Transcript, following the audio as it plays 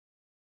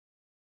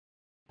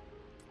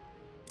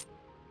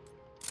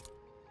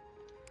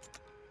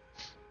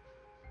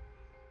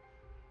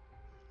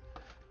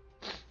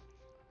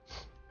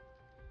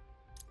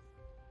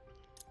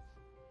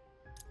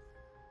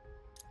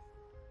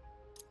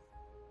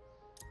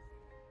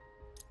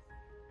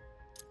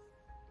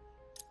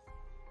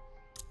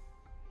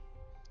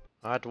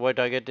I have to wait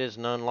till I get this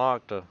and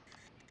unlock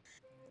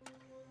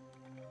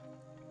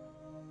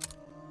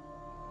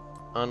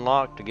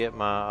to get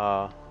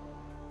my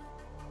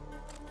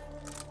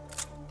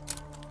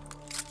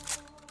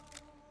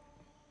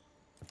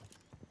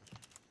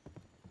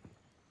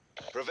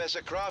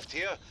Professor Kraft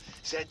here.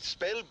 That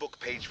spellbook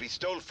page we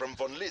stole from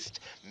Von List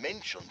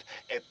mentioned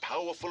a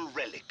powerful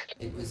relic.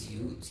 It was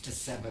used to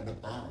sever the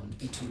bond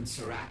between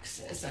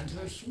Syraxis and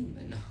her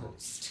human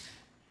host.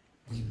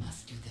 We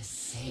must do the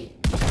same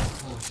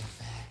with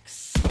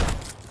artifacts.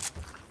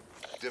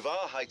 The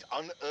Wahrheit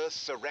unearthed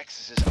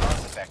Syraxis'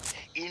 artifact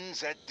in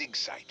that dig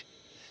site.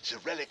 The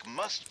relic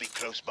must be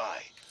close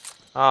by.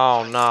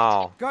 oh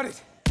no. Got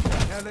it.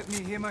 Now let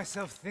me hear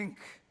myself think.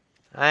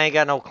 I ain't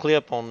got no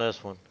clip on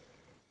this one.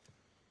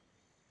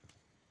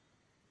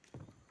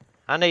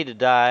 I need to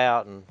die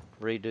out and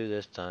redo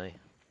this thing.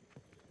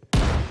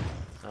 I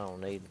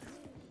don't need.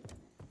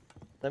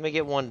 Let me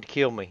get one to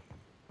kill me.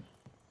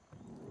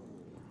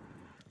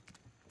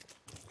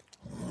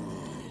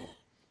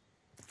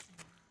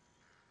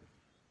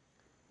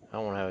 I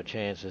don't have a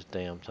chance this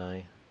damn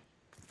thing.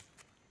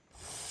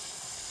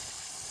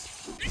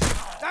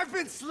 I've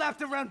been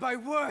slapped around by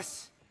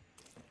worse.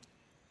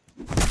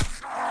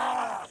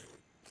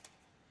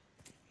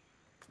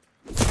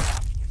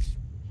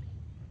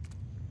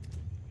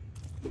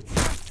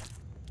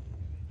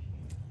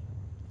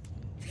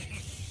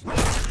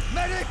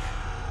 Medic!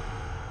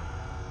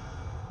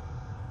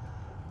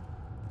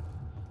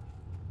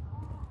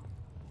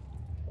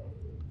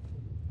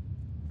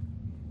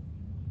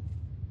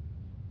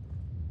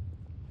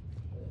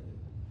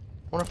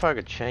 Wonder if I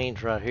could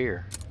change right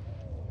here.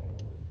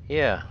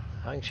 Yeah,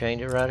 I can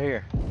change it right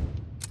here.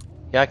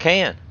 Yeah, I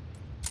can.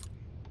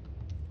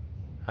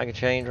 I can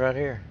change right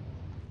here.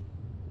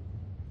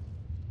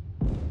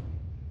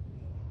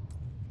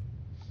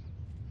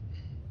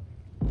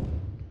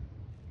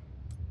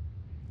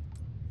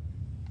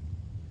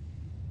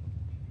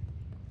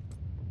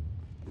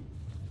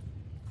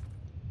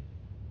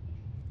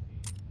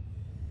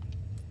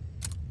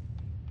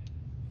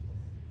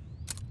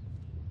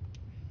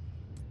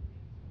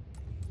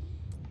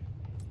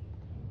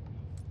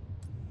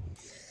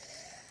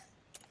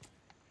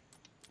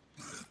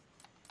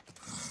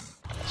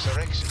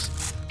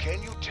 Syraxis,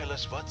 can you tell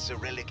us what the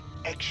relic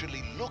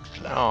actually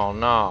looked like? Oh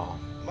no.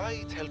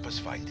 Might help us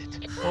find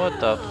it. What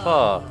the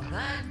fuck?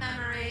 That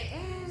memory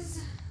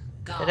is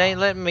gone. It ain't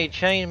letting me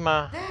change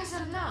my There's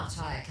a lot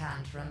I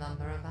can't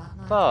remember about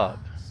my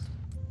fuck. past.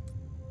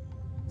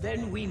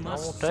 Then we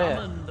must want that.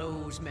 summon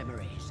those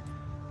memories.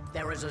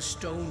 There is a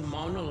stone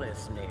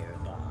monolith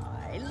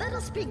nearby. Let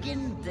us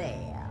begin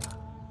there.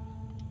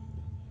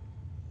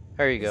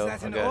 There you go.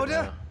 Is that I an got it order?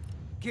 now.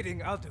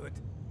 Kidding, I'll do it.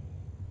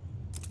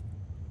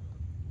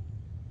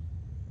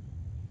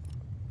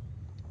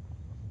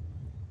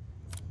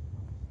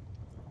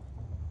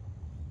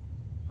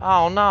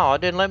 Oh no,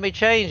 it didn't let me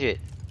change it.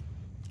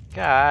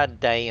 God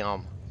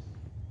damn.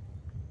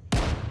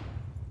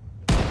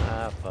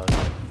 Ah, fuck it.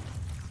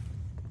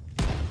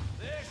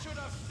 They should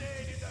have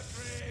stayed in the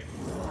grave.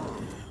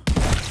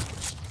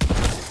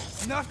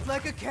 Not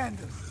like a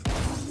candle.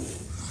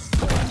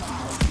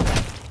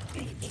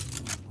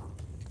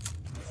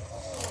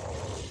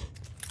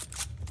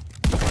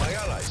 My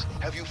allies,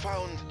 have you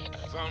found...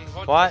 Found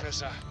what, What?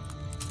 Professor?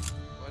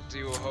 What do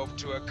you hope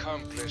to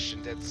accomplish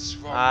in that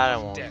swamp I don't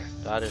of want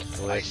death? I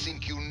just I quit.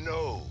 think you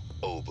know,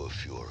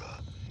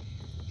 Oberfuhrer.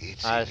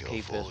 It's I in just your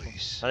keep this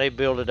voice. one. I need to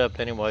build it up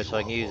anyway so I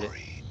You can are use it.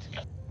 worried.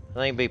 I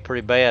think it'd be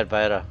pretty bad if I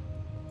had a...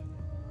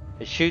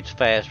 It shoots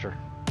faster.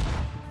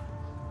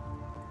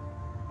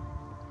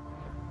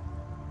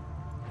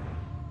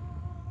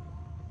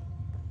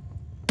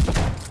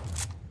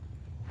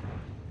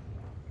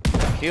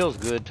 Kills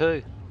good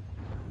too.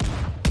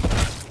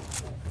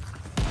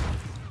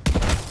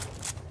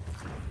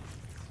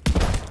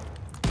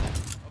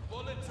 A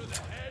bullet to the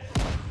head.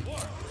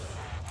 Work.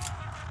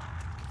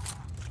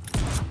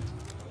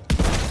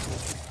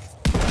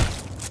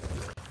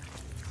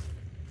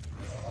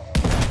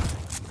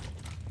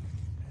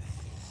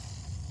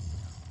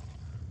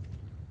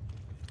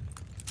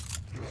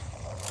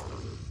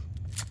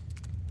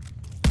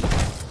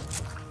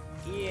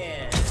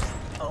 Yes,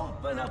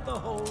 open up the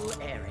whole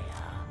area.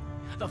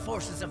 The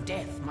forces of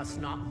death must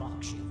not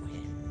box you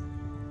in.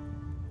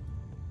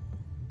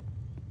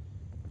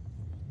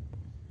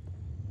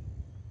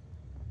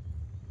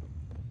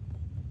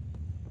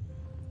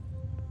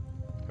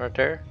 Right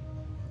there.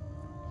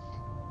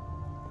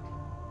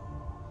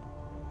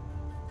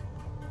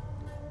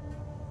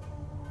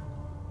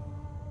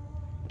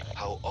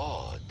 How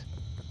odd.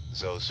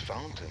 Those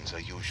fountains are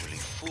usually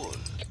full.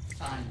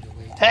 Find a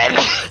way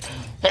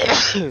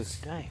to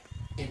Dang.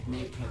 it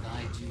may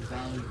provide you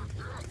valuable.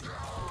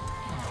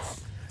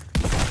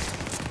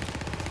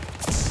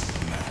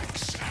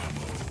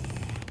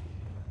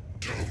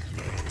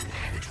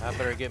 I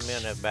better get me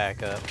in that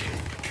backup.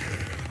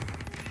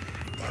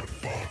 That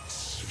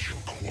fox is your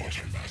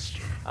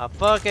quartermaster. A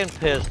fucking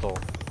pistol.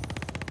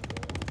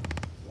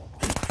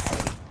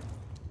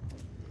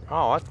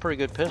 Oh, that's a pretty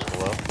good pistol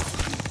though.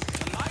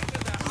 The light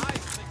in their eyes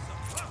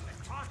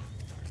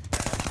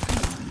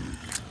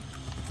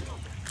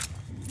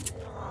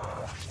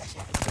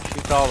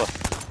all the...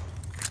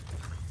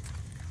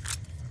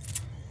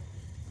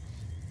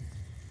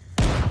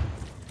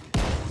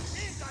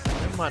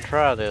 I might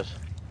try this.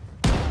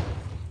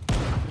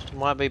 This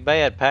might be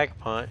bad,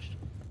 pack-a-punched.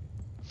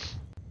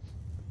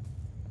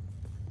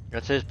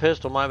 That's his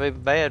pistol, might be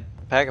bad,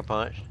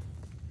 pack-a-punched.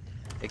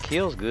 It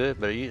kills good,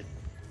 but it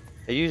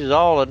uses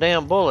all the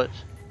damn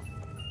bullets.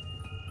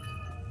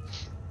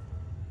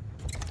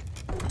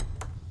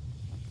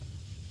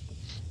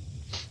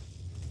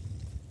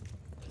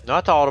 No,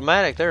 it's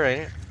automatic there,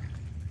 ain't it?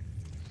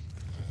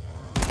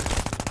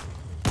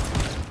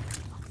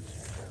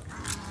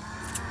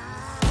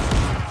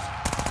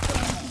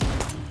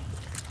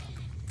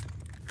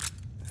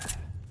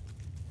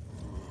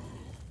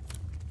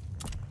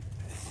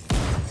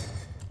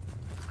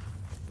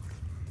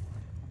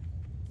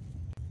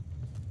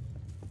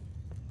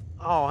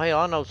 Oh, hell,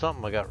 I know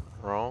something I got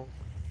wrong.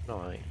 No,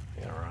 I ain't.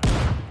 I got it right.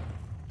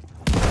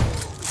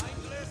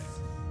 Mindless,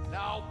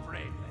 now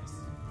brainless.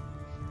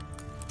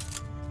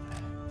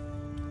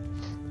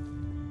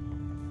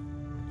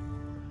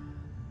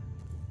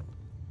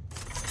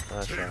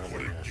 That's Take right.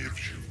 what it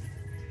gives you.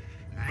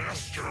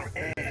 Master all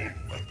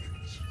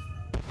weapons.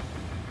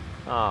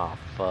 Oh,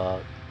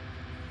 fuck.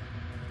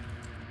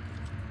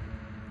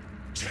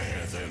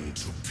 Tear them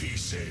to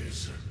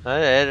pieces.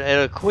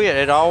 It'll quit.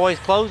 It always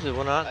closes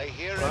when I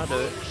hear I a do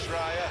it. move,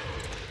 Schreier.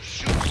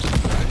 Shoot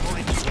before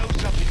it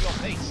blows up in your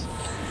face.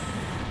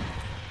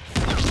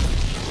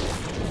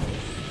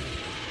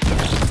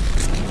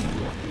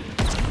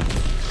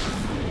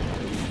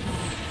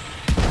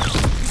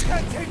 You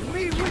can't take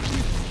me with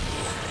you.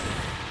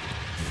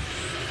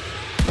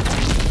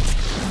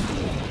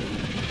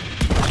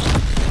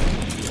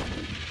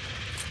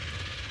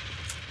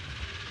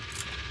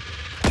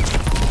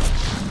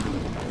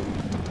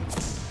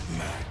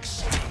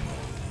 Max ammo.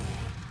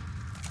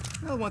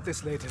 I'll want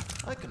this later.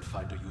 I can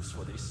find a use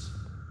for this.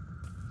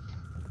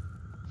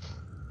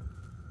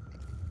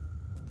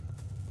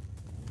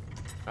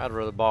 I'd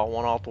rather bought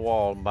one off the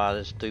wall than buy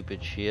this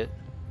stupid shit.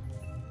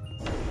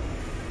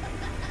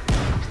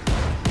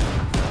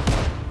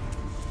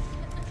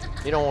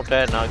 You don't want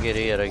that, and I'll get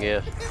it, I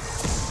guess.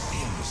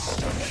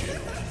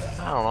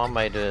 I don't know, I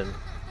may do it. I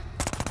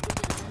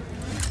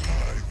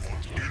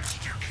want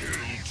insta-kill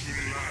to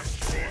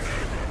last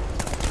forever.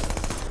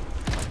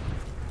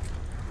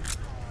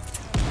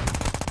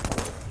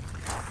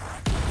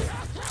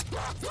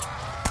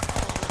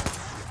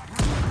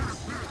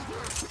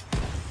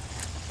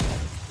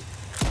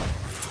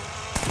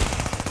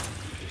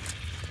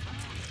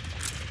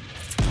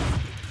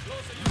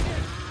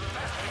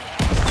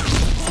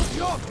 Hold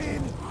your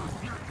pin.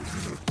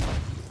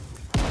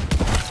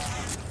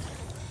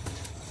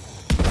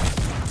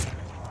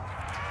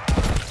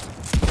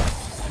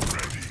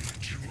 Ready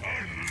to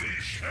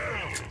unleash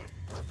hell.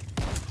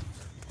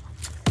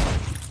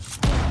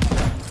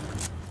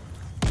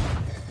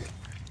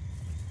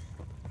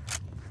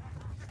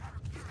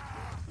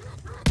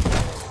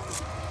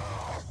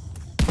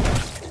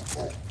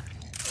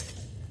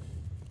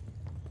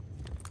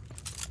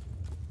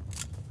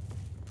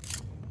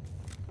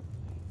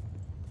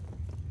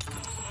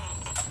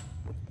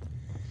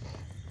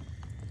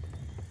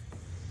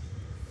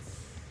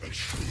 A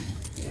true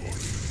warrior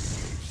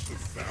knows the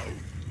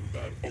value of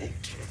that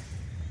altar.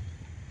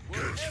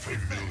 Get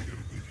familiar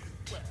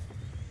with it.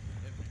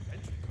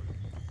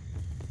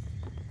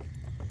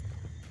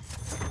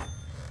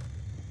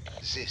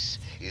 This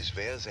is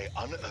where they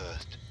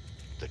unearthed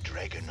the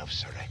Dragon of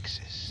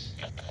Syrexis.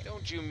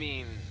 Don't you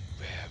mean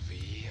where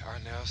we are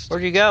now?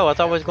 Where'd you go? I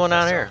thought we was going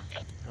down here.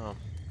 Oh.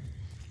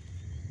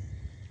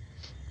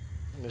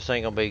 This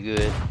ain't gonna be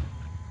good.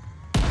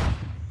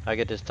 I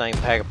get this thing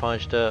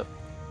pack-a-punched up.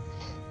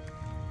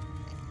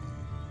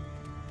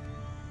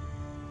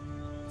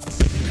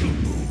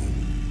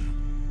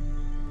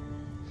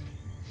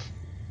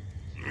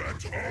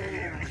 Let all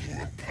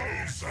who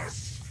oppose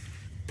us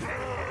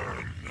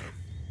burn.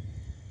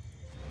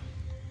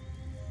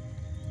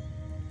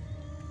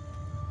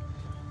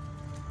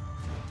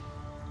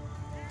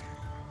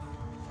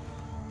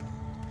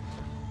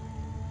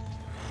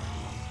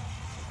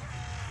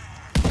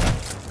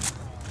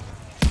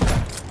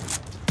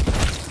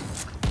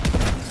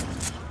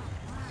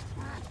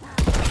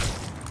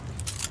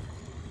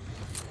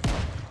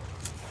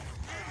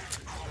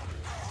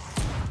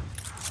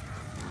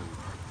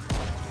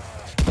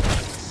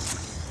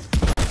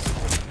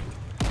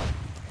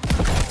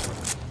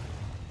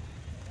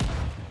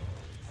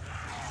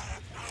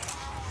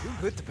 Too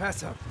good to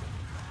pass up.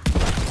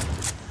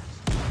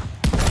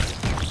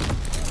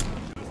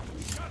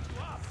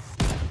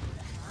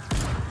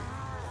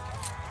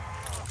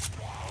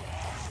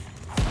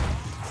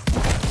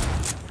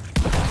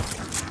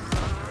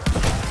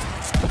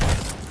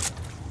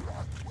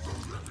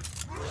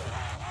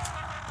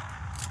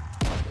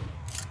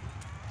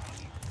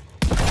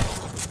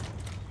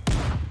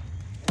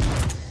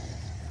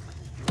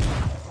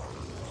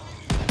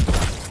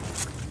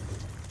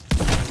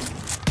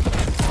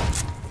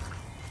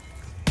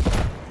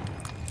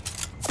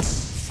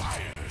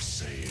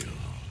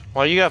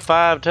 Well, you got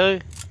 5 too?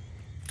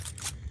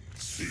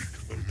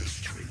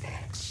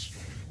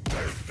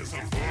 is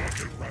a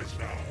bargain right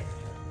now.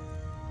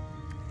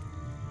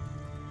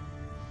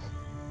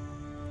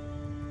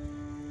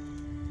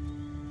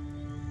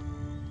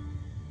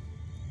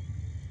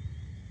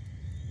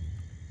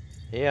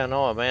 Yeah, I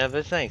know it, man. If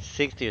this ain't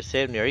 60 or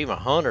 70 or even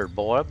 100,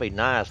 boy, that'd be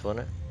nice,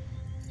 wouldn't it?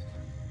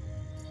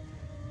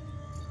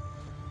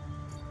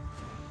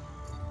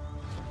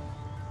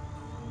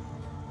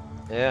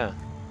 Yeah.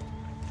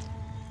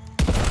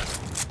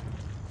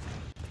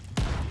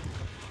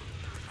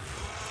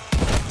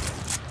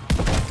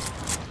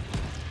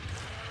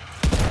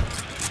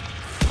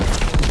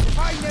 If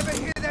I never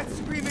hear that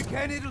scream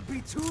again, it'll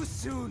be too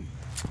soon.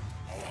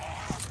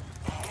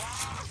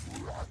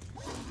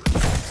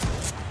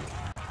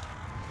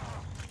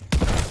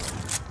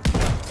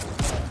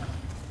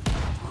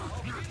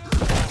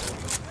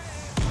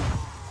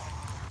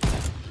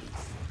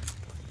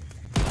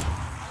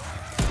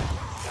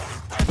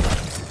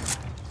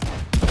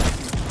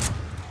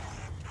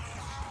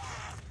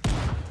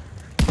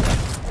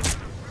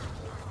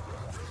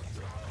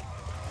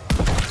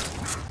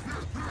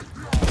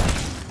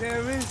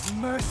 There is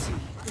mercy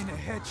in a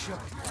headshot.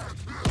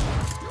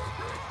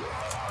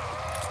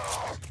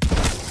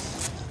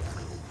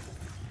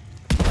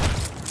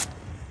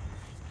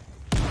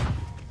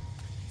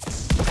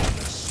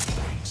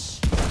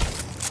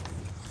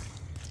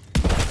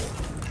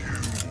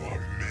 You are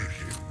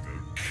making a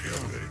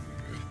killing.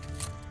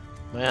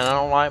 Man, I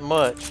don't like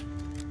much.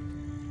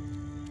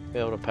 Be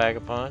able to pack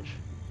a punch.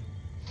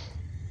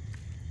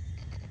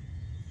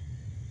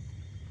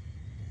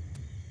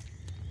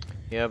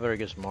 Yeah, I better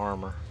get some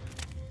armor.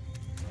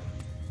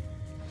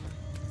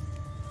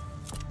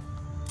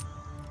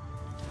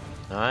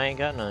 No, I ain't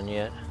got none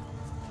yet.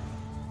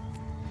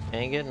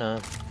 Ain't get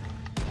none.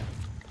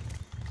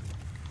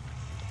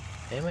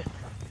 Damn it.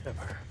 Get up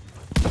here.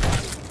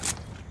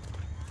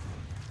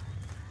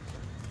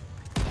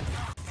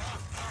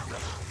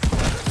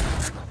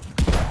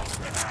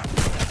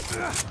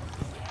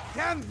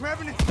 Damn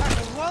revenants pack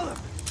a wallop.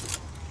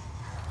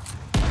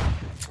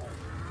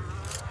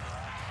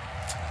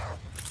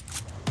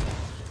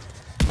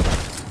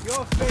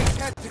 Your face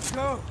had to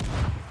go.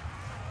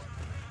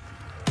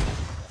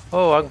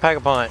 Oh, I can pack a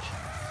punch.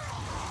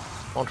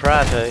 Won't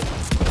try to. That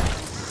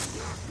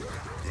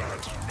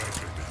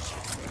mechanism adds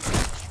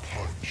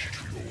punch to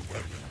your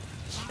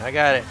weapons. I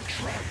got it.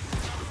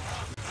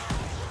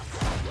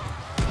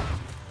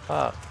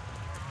 Fuck.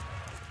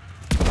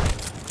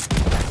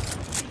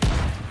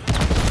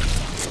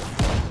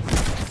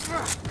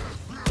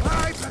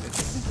 I better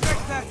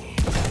disinfect that.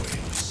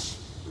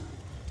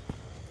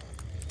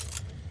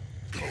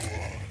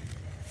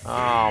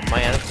 Oh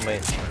man, it's gonna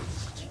be.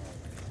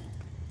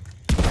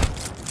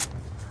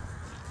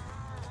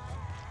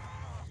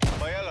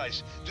 My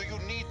allies, do you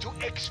need to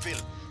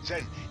exfil?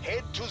 Then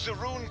head to the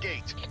rune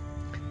gate.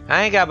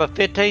 I ain't got but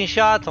 15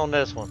 shots on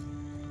this one.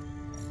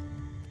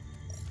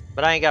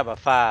 But I ain't got but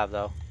 5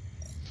 though.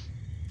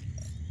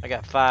 I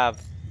got 5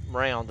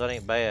 rounds, that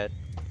ain't bad.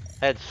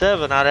 I had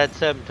 7, I'd had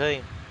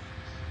 17.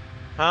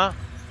 Huh?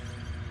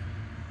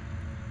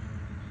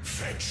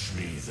 Fetch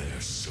me their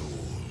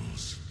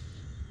souls.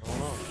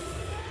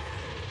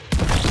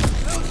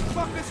 Those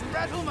fuckers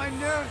rattle my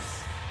nerves.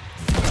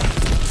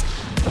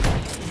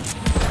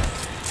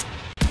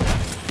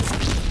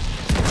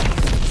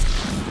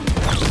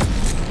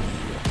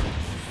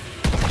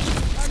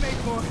 I make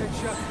more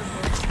headshots than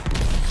most.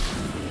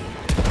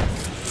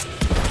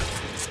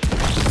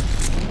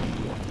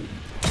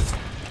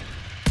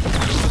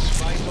 Just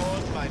fight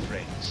on, my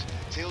friends,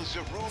 till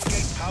the rune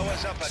gate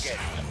powers up again.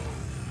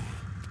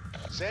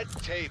 That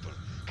table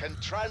can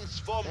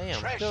transform Damn,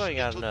 trash still ain't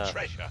got into enough.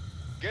 treasure.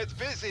 Get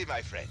busy,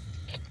 my friend.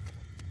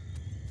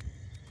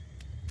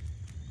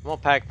 I'm gonna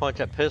pack punch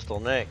that pistol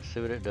next, see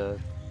what it does.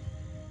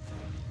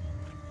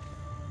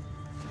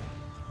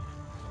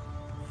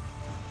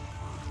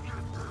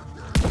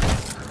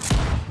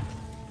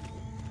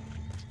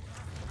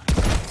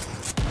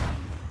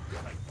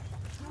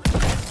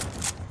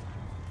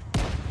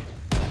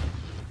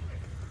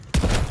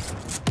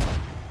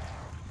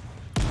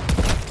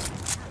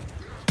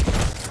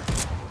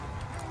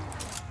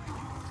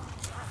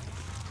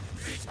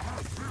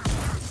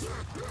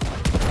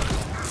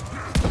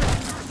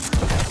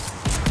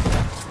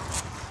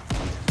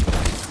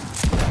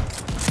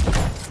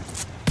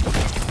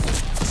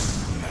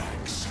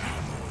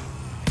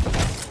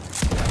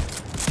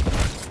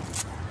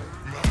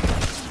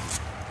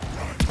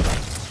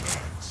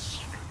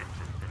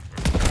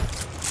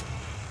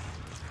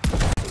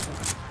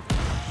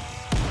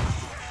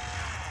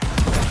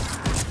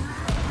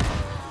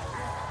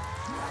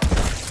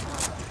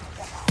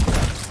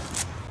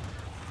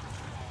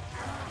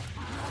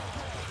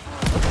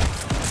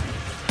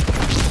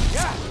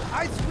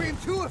 I'd scream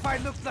too if I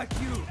looked like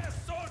you.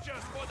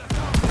 Soldiers for the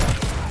government.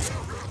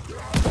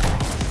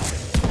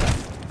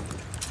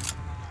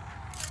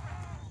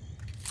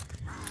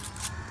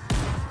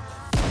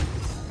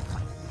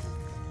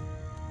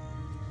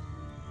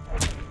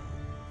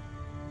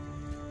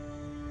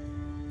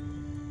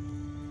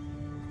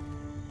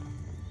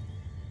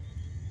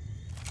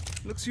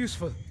 Looks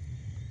useful.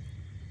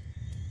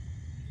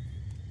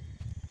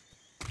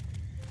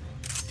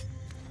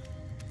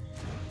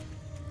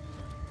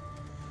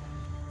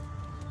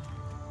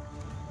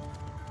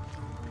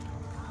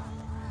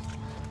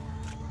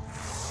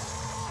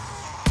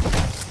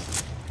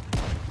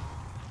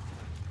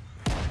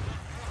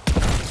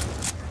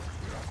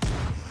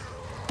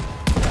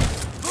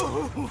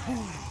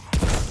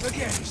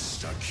 Again.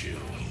 Insta-kill.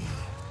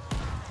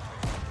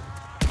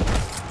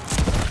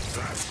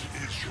 That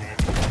is your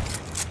goal.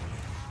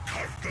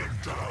 Cut them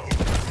down.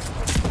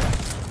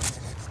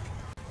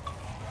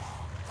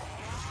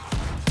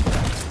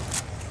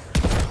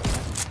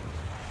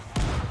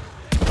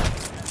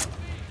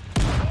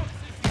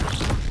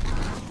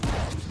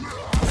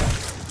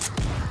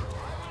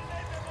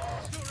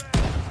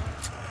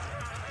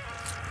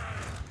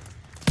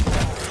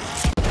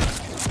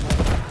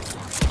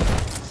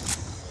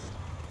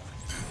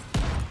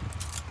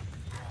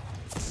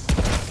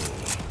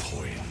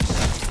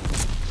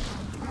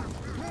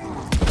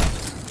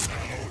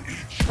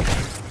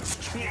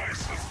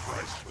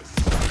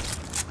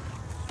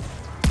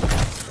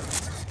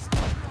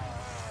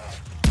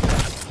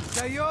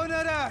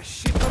 Sayonara,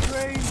 ship of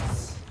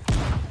brains.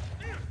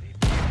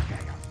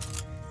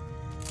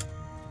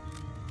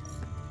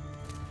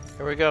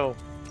 Here we go.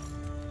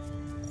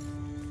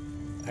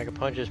 I can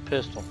punch his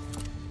pistol.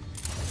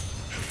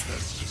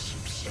 Hephaestus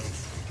himself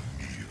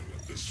will kneel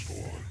at this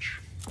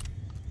forge.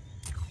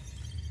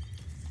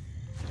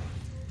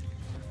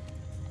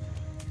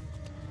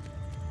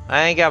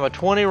 I ain't got but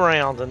 20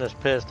 rounds in this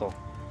pistol.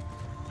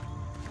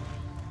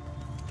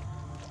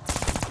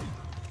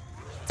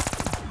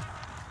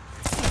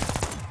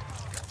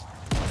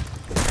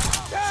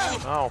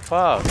 Oh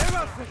fuck. Give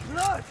us the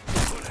blood.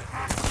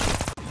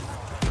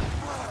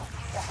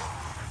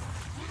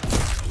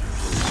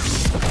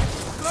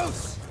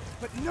 Close,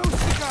 but no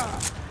cigar.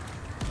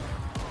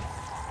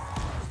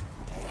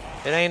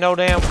 It ain't no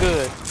damn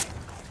good.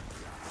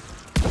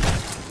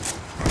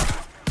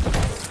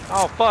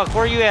 Oh fuck,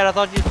 where you at? I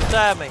thought you was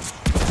beside me.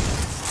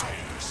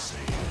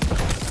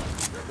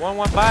 One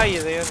went by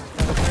you then.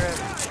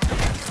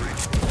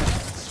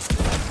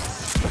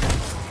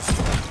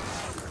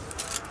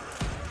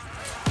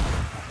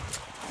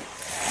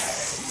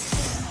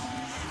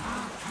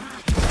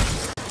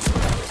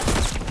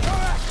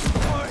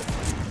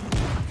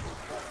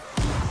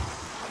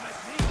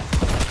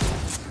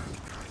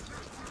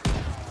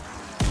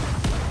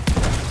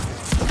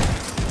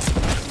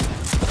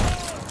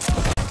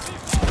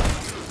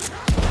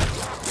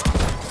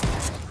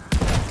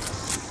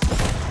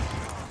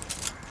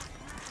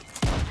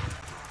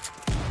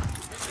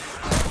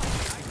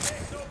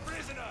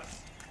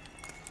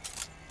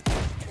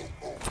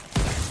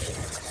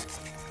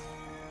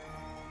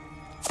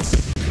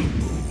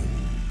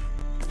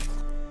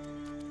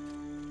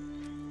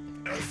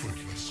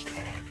 Effortless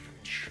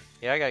carnage.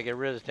 Yeah, I gotta get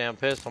rid of this damn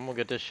pistol. I'm gonna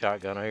get this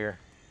shotgun over here.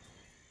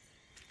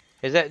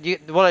 Is that,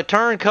 will it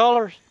turn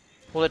colors?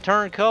 Will it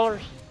turn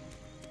colors?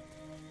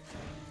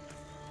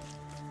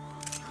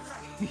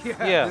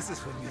 Yeah. This is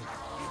for me.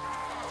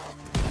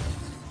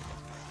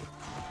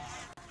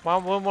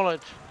 When will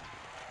it?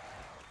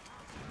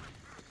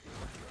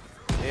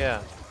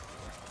 Yeah.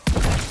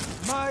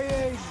 My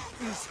aim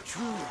is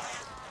true.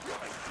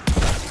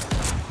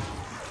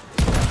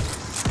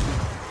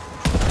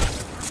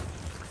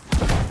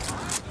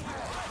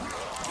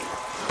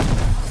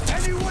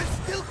 Anyone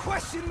still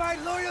question my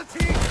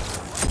loyalty?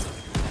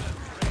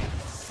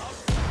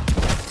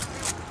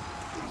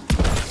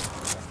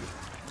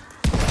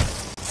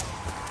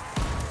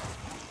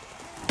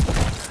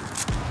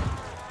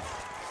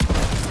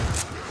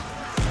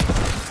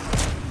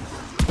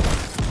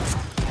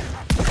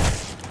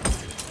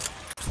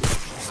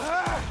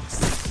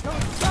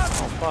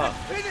 Fuck.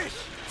 Finish!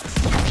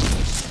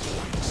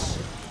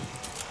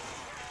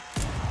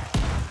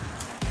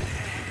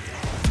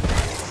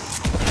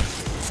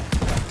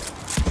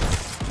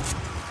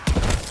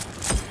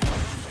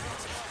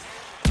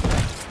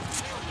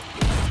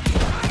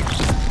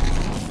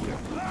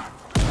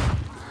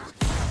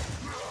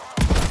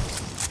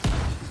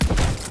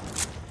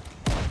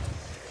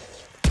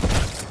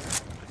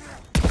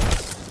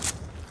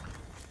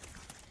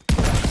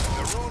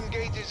 The rune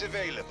gate is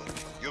available.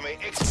 You may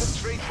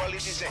exfiltrate while it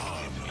is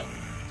active.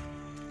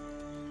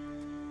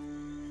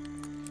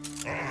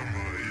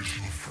 Armor is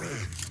your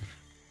friend.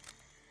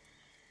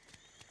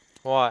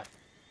 What?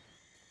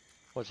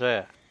 What's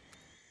that?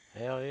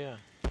 Hell yeah.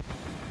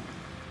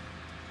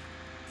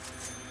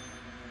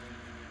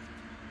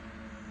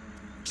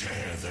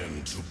 Tear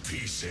them to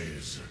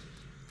pieces.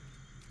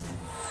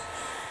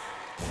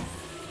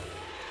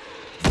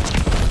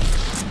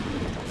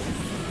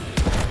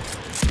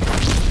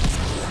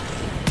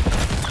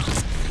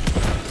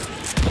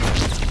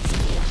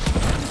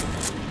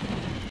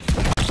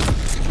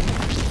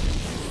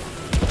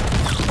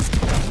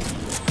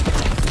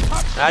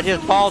 I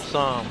just bought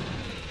some.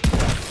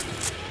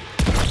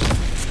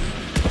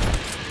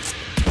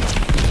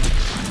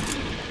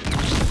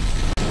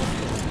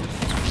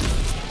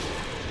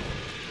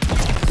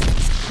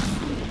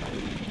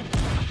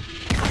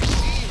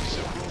 Seems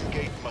the rune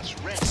gate must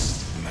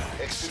rest.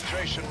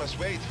 Exfiltration must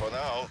wait for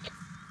now.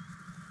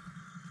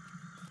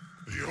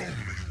 The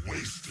only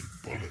wasted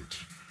bullet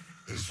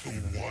is the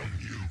one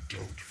you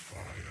don't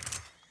fire.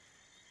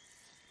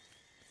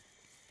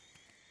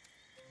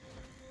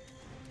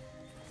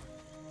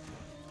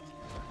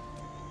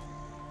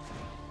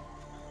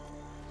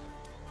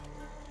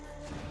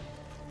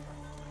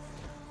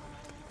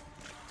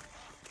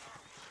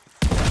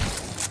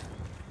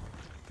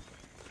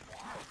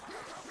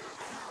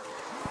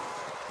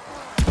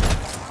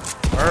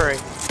 Hurry.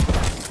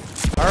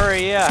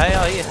 Hurry, yeah,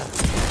 hell yeah.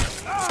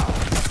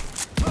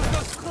 Look,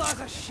 those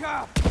claws are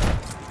sharp.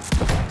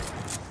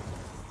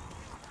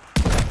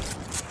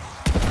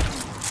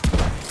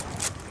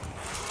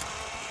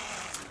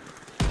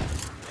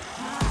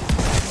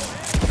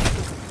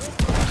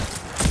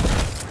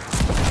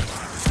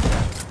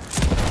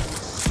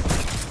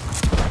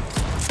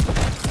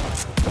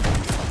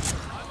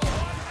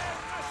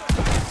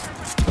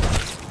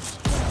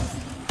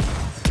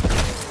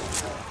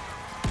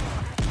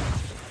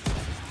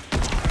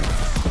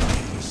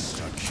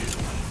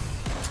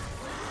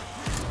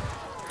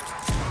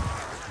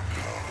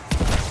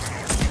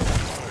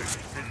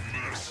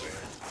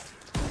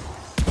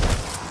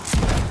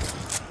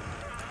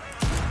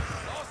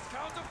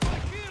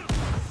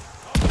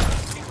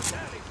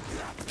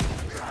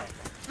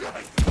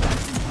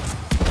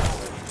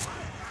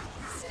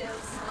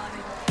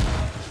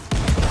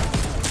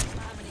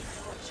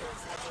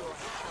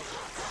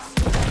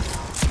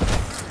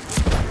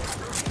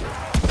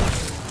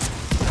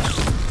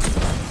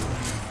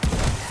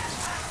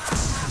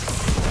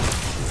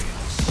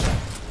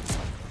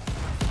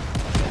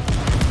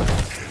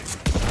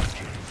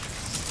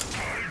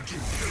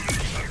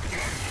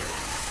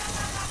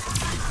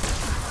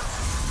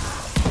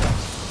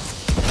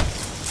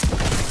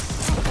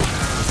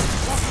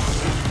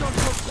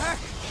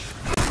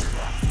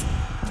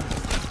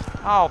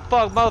 Oh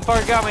fuck,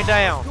 motherfucker got me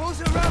down.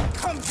 Goes around,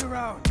 comes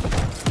around.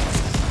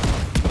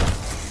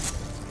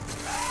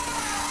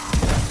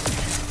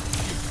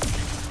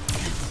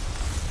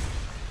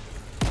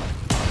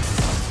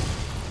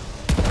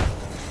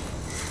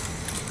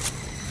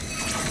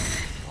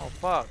 Oh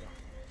fuck.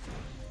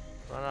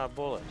 Run out of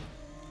bullets.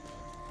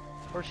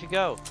 Where'd she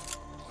go?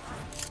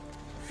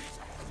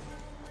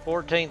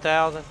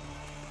 14,000.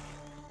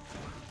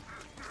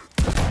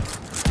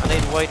 I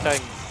need to wait till I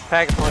can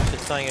pack a punch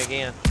this thing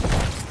again.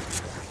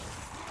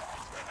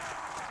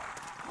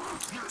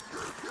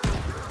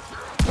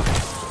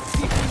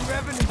 Keeping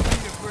revenue for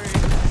your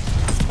brain.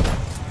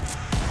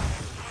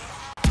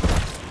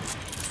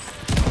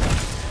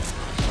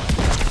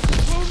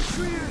 Boom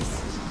trees.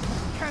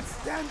 Can't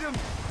stand them.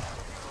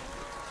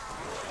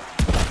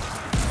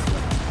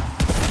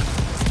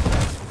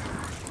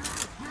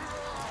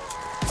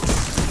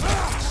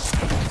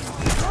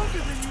 Stronger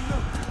than you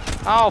look.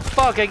 Oh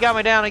fuck, it got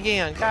me down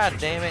again. God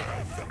damn it.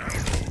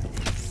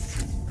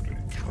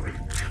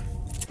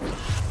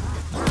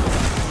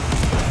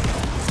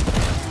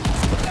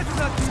 Let's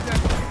not do that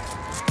again.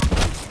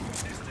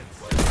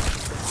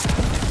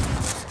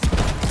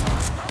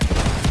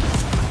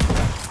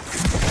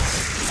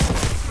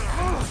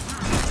 Oh,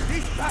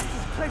 these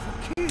bastards play for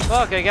keys.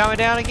 Fuck, it got me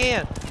down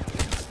again.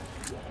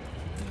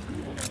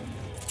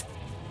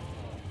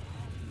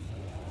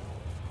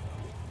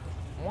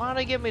 Why'd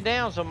they get me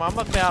down so much? I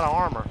must be out of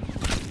armor.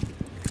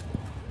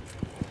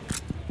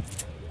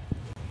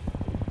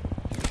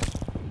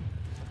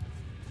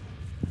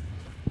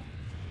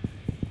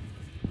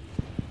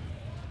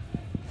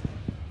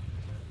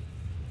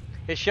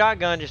 His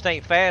shotgun just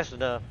ain't fast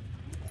enough.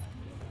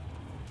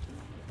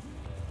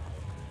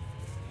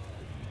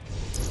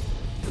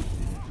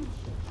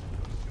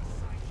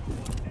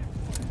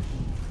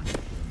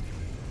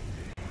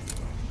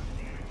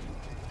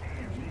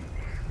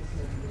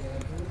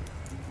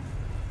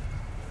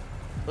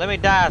 Let me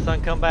die,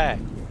 son. Come back.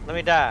 Let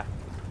me die.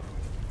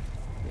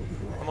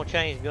 I'm gonna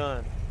change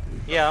gun.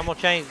 Yeah, I'm gonna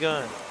change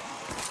gun.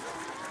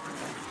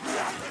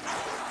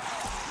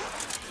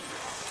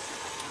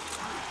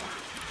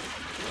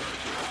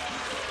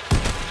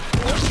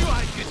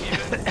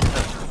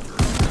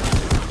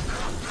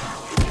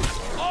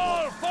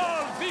 All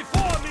fall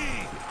before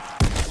me!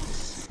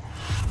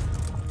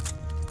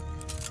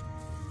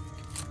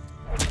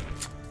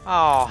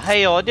 Oh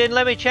hell! It didn't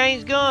let me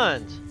change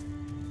guns.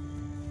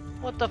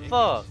 What the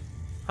fuck?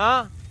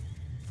 Huh?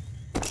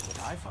 What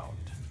I found.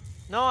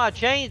 No, I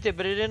changed it,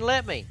 but it didn't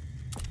let me.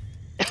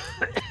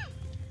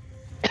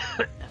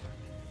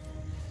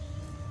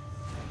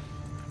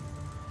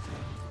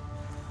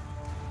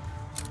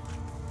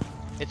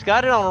 It's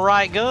got it on the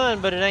right gun,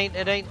 but it ain't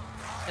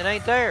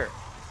there.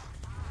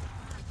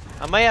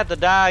 I may have to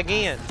die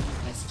again.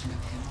 Question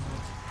of him.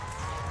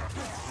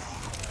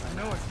 I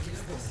know I can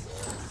use this.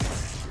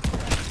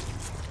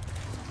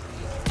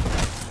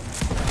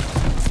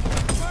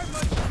 Why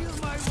must kill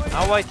my way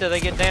I'll wait till they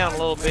get down a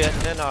little bit,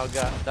 and then I'll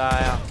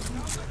die out.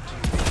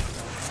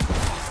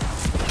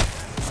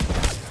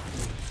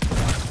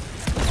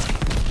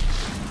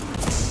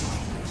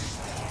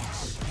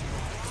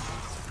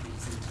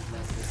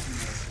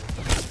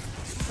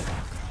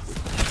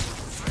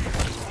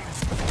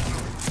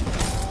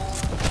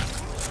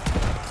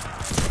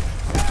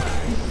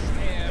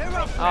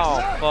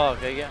 Oh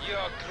fuck! They got.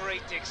 Your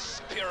great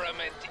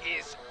experiment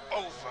is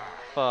over.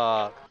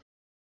 Fuck.